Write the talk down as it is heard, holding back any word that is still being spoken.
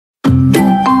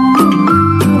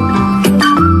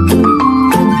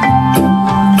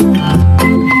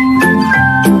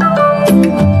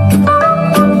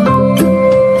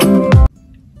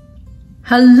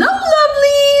Hello,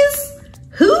 lovelies!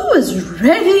 Who is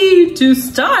ready to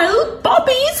style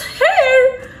Poppy's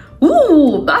hair?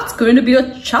 Ooh, that's going to be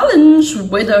a challenge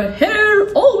with her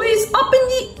hair always up in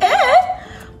the air.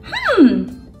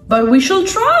 But we shall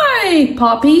try,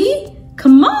 Poppy.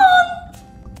 Come on.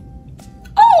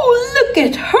 Oh, look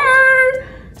at her.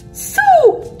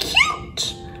 So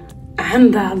cute.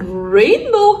 And that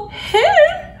rainbow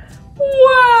hair.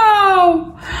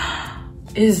 Wow.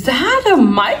 Is that a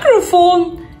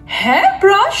microphone,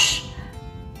 hairbrush?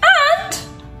 And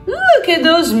look at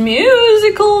those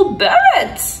musical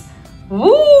berets.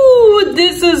 Ooh,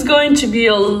 this is going to be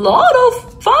a lot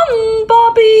of fun,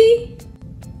 Poppy.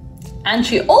 And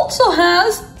she also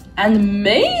has an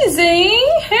amazing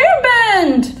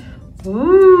hairband.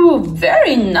 Ooh,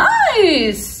 very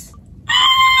nice.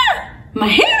 Ah, my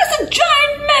hair is a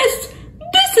giant mess.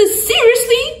 This is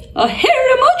seriously a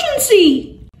hair emergency.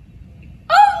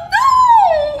 Oh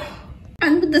no!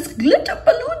 And with this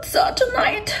Glitterpalooza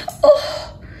tonight,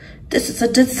 oh, this is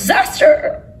a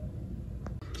disaster.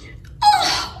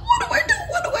 Oh, what do I do?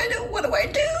 What do I do? What do I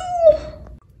do?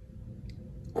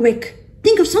 Quick,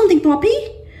 think of something, Poppy.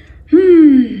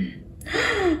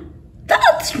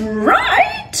 That's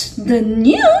right! The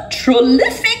new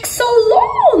Trollific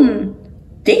Salon.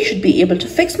 They should be able to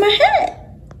fix my hair.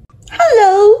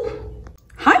 Hello.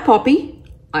 Hi, Poppy.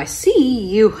 I see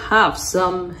you have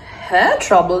some hair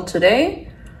trouble today.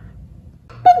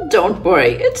 But don't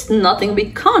worry, it's nothing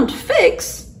we can't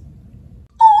fix.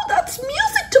 Oh, that's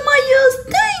music to my ears.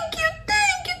 Thank you,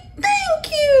 thank you,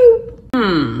 thank you.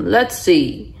 Let's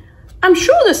see. I'm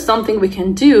sure there's something we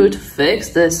can do to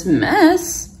fix this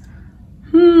mess.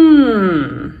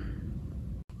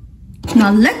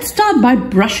 Now let's start by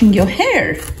brushing your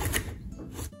hair.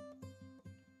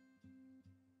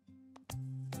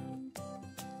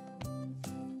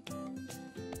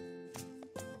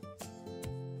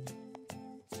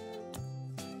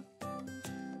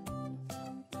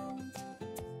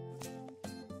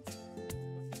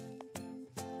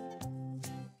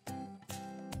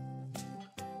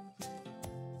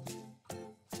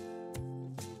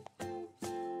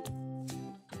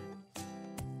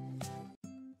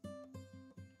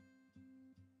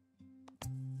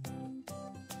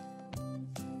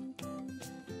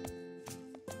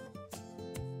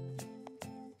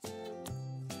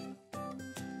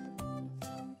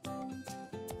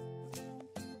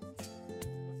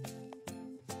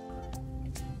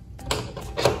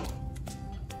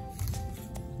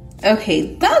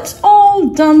 Okay, that's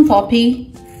all done,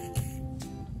 Poppy.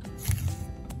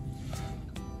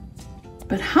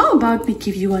 But how about we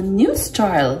give you a new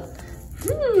style?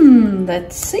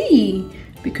 Let's see.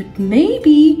 We could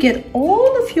maybe get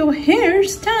all of your hair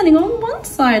standing on one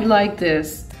side like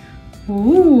this.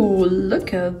 Ooh,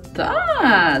 look at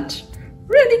that.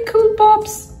 Really cool,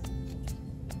 Pops.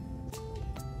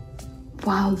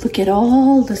 Wow, look at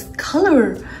all this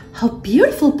color. How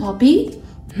beautiful, Poppy.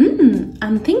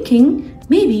 I'm thinking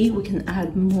maybe we can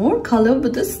add more color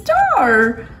with the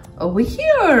star over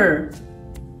here.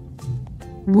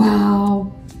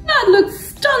 Wow, that looks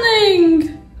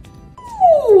stunning.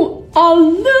 Ooh, I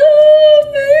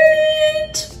love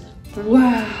it.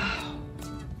 Wow.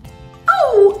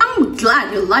 Oh, I'm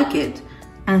glad you like it.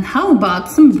 And how about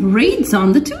some braids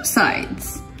on the two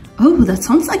sides? Oh, that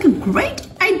sounds like a great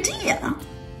idea.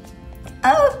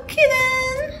 Okay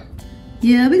then.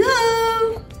 Here we go.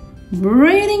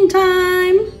 Braiding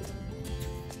time.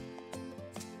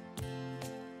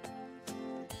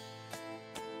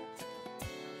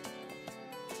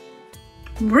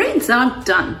 Braids are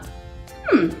done.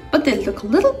 But they look a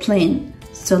little plain.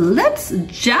 So let's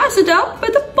jazz it up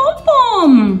with a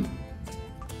pom-pom.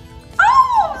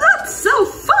 Oh, that's so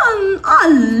fun. I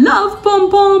love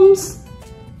pom-poms.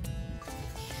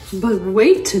 But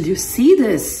wait till you see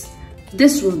this.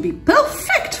 This will be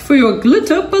perfect for your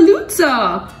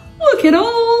Glitterpalooza. Look at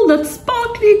all that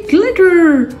sparkly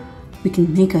glitter. We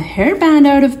can make a hairband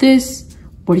out of this.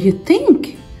 What do you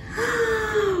think?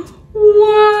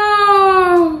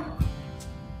 Wow.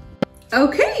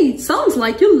 Okay, sounds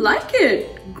like you like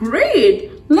it. Great.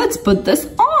 Let's put this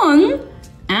on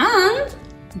and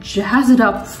jazz it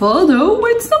up further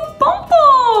with some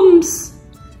pom-poms.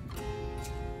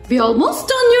 We're almost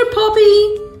done here,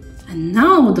 Poppy. And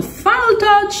now the final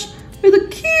touch with a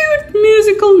cute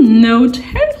musical note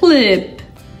hair clip.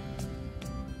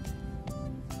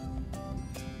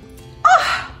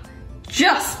 Ah,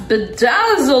 just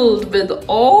bedazzled with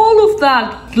all of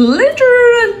that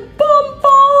glitter and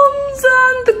pom-poms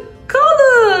and the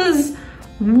colors.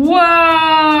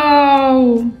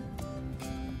 Wow.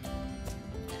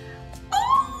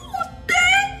 Oh,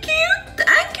 thank you,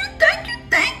 thank you, thank you,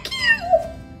 thank you.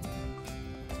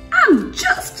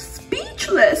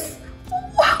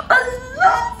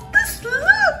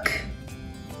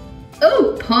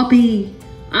 Poppy.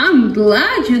 I'm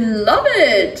glad you love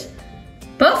it.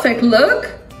 Perfect look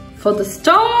for the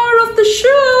star of the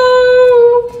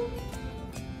show.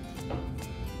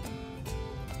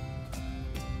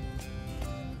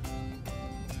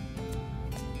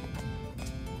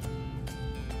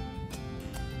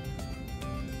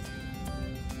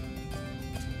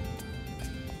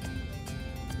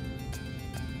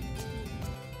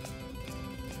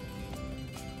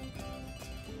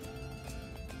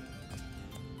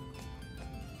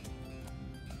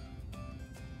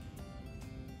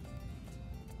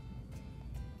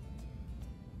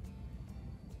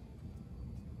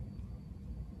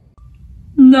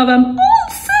 Now I'm all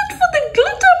set for the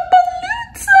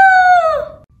Glitterpalooza!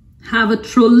 Have a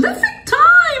terrific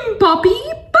time, Poppy!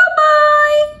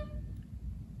 Bye-bye!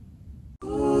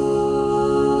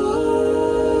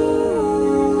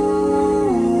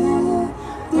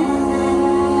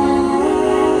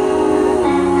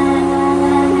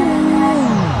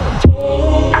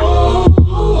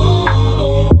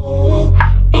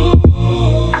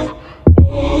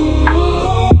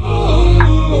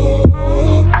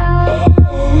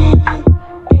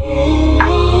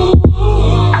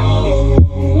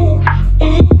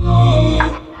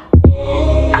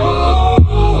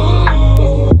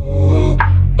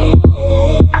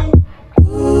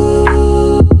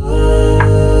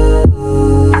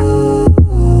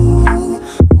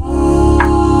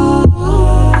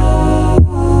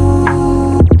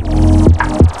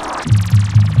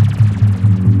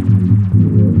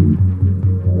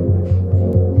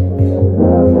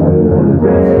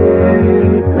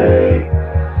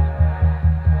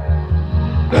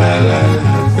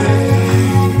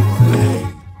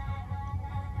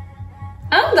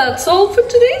 And that's all for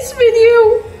today's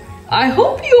video. I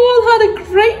hope you all had a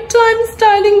great time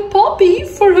styling Poppy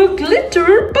for her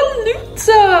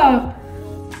Glitterpalooza.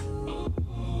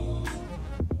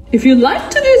 If you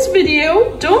liked today's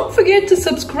video, don't forget to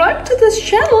subscribe to this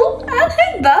channel and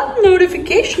hit that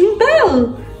notification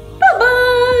bell.